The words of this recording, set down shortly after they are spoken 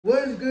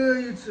What's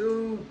good,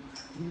 YouTube?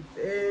 You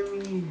feel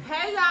me?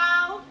 Hey,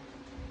 y'all.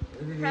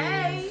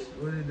 Hey.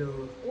 What it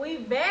do? We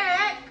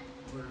back.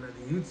 With another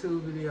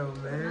YouTube video,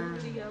 man. Another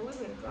video. We've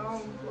been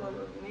gone for a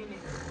minute.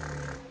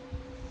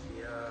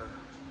 Yeah.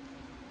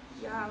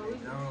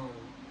 Y'all,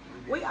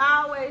 we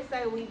always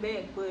say we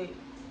back, but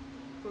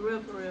for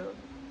real,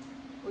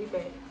 we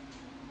back.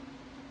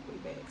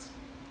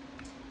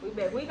 We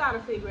back. We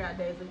gotta figure out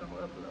days we're gonna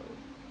upload.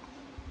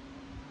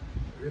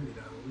 Really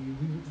though,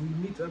 we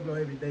need to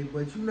upload every day,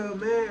 but you know,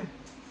 man,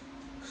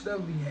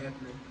 stuff be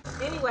happening.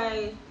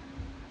 Anyways,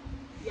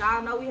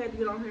 y'all know we had to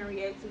get on here and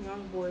react to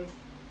Youngboy.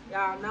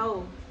 Y'all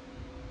know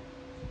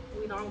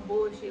we don't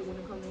bullshit when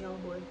it comes to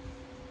Youngboy.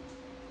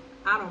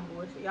 I don't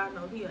bullshit. Y'all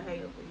know he a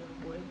hater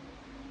for Youngboy.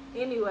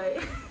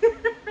 Anyway,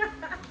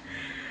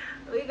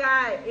 we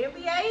got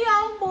NBA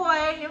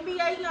Youngboy,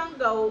 NBA Young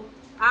Goat.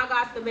 I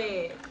got the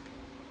bag.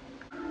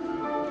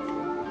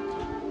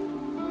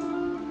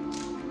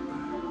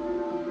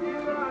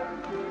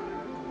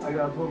 I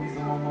gotta put me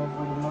some more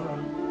motherfucking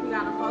money. He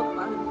gotta focus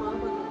on his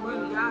motherfucking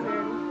money. Y'all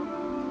heard me.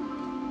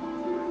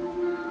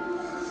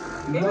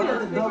 You know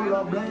the double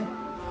up, blame.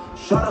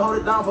 Shut hold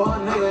it down for a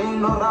nigga, you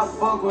know that I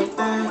fuck with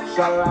things.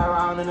 Shot right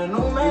around in the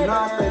new man. You know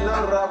I stay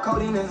loaded up,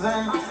 codeine and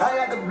Zen. I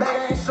got the bag,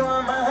 I ain't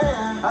showing my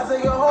hand. I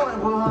take your hoe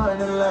and put her in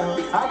the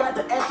lane. I got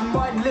the action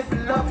Martin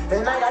lifting up,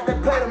 and I got the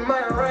play the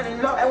money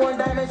running up. And one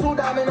diamond, two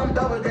diamond, I'm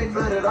double, they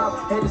flooded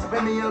up. Had to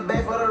spend me a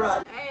bag for the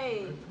ride.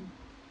 Hey,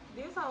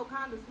 this whole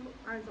kind of smooth.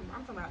 I'm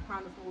talking about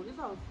kind of smooth. This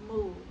whole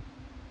smooth.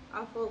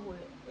 I fuck with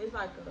it. It's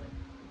like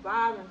a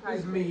vibe type.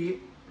 It's me.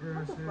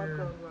 What the fuck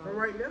up, bro? For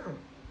right now.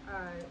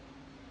 Alright.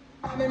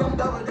 I mean, I'm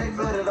double, they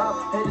flooded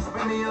up. Had to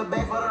spend me a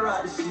bag for the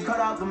ride. She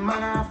cut out the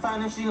money, I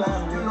find that she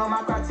lying. You know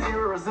my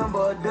criteria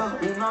resemble a deal.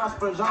 You know I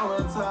splurge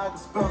on until I can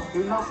spend.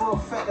 You know for a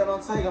fact that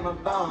I'm taking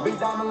them down. Big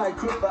diamond like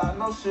crypto, I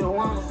know shit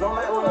once. Don't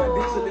like when I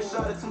digitally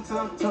shot it 2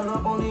 times. Turn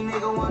up on these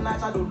niggas one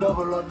night, I do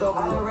double or double.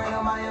 I done ran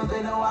on my M's,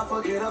 they know I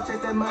fuck it up.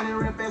 Chase that money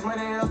real fast, when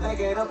they up, stack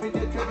it up. Hit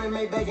the trip and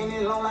make bacon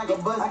it long like a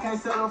bus. I can't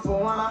settle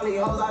for one, I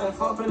leave hoes. I done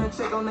fuck in a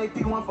chick on they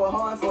P1 for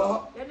her and for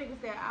her. That nigga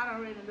said I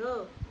done ran it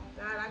up.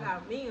 God, I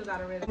got millions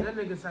out of red. That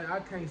nigga say I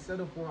can't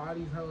settle for all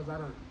these hoes.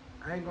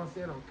 I ain't gonna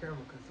say it on camera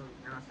because you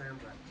know what I'm saying,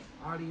 but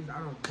all these I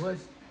don't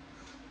bust.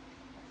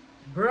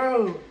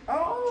 Bro,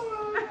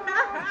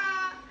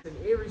 in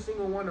every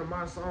single one of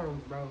my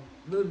songs, bro.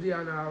 Lil D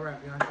I know I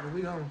rap, you know what I'm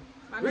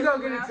saying? We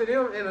gonna get into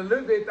them in a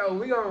little bit though.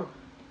 We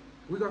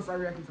gonna start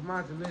reacting to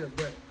mine in a minute,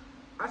 but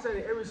I said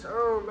in every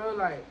song, bro,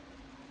 like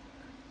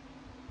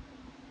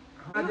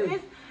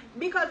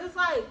because it's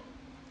like,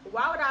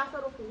 why would I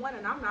settle for one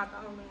and I'm not the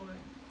only one?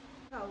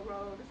 So,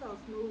 bro, this so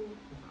smooth.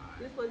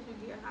 This what you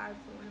get high to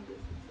and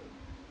listen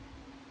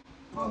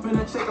to.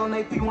 Finna check on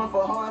they P1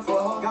 for her and for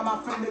her. Got my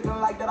friend looking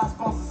like that I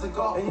sponsor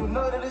cigar. And you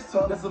know that it's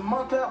tough. That's a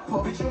month out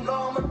puff. Bitch, you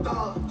know I'm a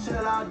thug.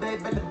 Chill all day,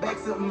 bet the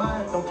backs of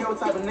mine. Don't care what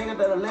type of nigga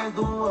that'll last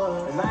doing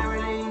what. And I ain't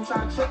really even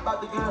trying to trip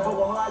out the gun. Fuck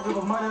with her, I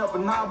dribble money up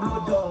and now I blew a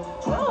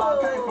dub.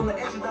 25 came from the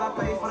extra that I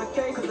paid for the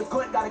case. Cause the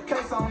court got a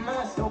case on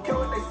us. Don't care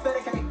what they say,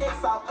 they can't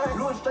X out us.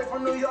 Louis straight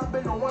from New York,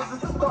 been the one since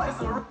the start.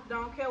 It's a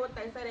don't care what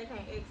they say, they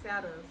can't X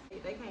out us.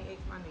 They can't X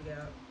my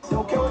nigga out.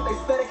 Don't care what they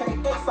say, they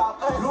can't X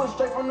out us. Louis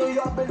straight from New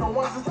York, been the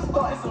one since the start.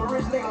 It's a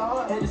rich nigga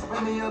heart. Had to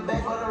spend me a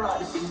bag for the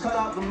ride. She cut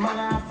out the money,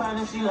 I find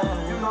that she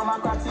lying. You know my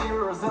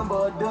criteria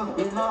resemble a deal.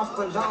 You know I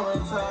splurge on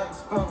until I can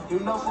spend. You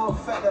know for a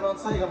fact that I'm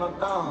taking her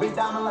down. Big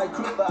diamond like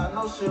crypto, I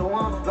know shit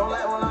once. Don't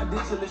like when I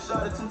digitally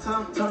shot it 2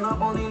 times. Turn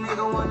up on these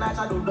niggas one night,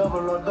 I do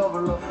double or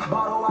double up.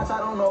 Bought a watch, I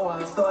don't know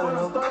why I started. When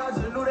I started, I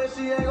just knew that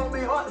she ain't gonna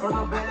be hard. From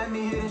the bed, let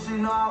me hit it, she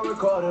know I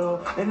recorded her.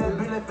 And that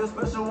Billy feel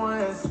special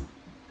ones.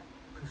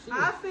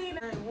 I seen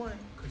that one.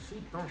 Cause she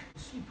thump.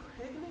 Is she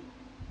pregnant?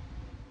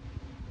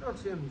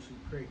 Don't tell me she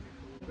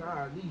pregnant.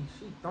 Golly,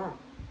 she thump.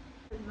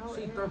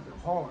 She thumping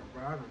hard,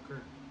 bro. I don't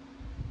care.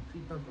 She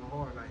thumping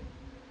hard, like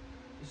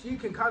you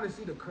can kind of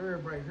see the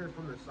curve right here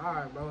from the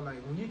side, bro.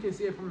 Like when you can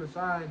see it from the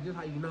side, just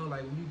how you know,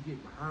 like when you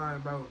get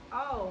behind, bro.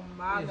 Oh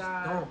my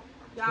God. Thump.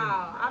 Y'all,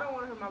 I don't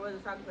want to hear my brother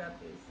talk about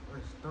this.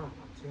 It's thump,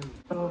 I'm telling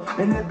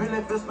you. And that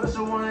Billy feel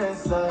special one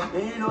inside.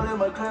 And you know that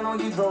my clan don't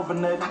get drove for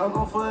nothing. I'm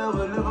gon'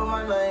 forever live with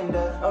my name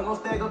there. I'm gon'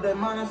 stack up that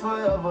money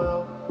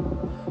forever.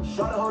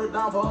 Shorty hold it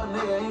down for a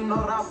nigga, you know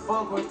that I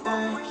fuck with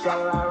things. Shot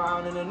right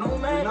around in the new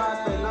man. You know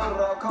I stay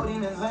loaded up,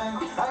 codeine and Zen.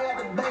 I got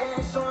the bag,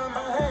 I ain't showing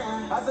my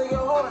hand. I take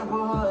your hoe and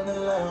put her in the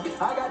lane.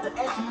 I got the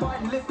action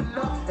Martin lifting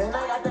up, and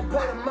I got the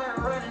play the money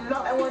running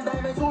up. And one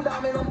diamond, two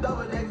diamond, I'm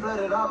double, they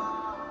flooded up.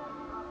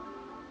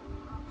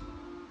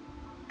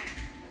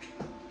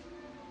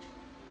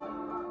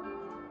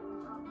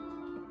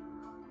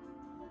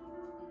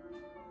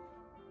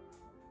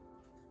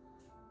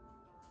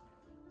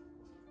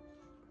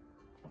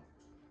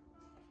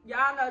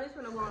 Y'all know this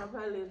gonna go on a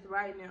playlist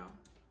right now.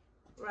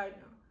 Right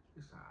now.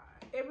 It's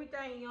alright.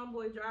 Everything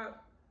Youngboy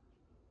drop,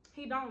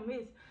 he don't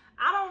miss.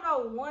 I don't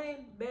know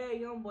one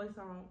bad Youngboy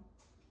song.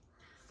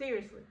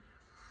 Seriously.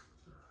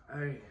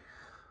 Hey.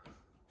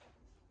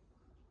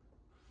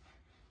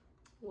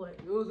 What?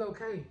 It was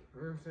okay.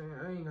 You know what I'm saying?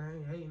 I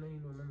ain't hating, I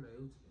ain't doing none of that.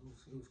 It was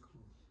cool.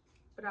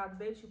 But I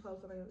bet you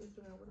posted on your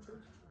Instagram with a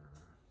picture.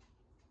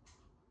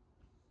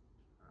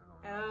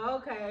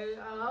 Okay.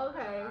 I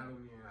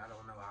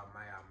don't know. I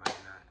might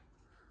not.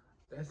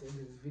 That's the end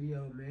of this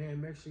video,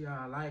 man. Make sure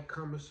y'all like,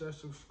 comment, share,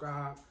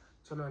 subscribe.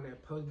 Turn on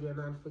that post bell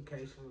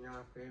notification,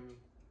 y'all feel me?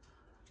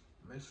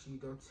 Make sure you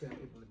don't tell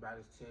people about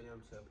us. Tell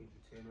people.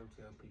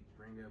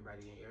 Bring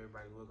everybody in.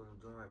 Everybody welcome to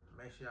join.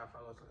 Make sure y'all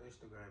follow us on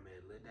Instagram,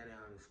 man. Let that _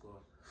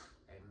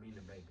 and me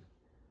the baby.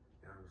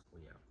 You know what I'm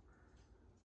saying? We out.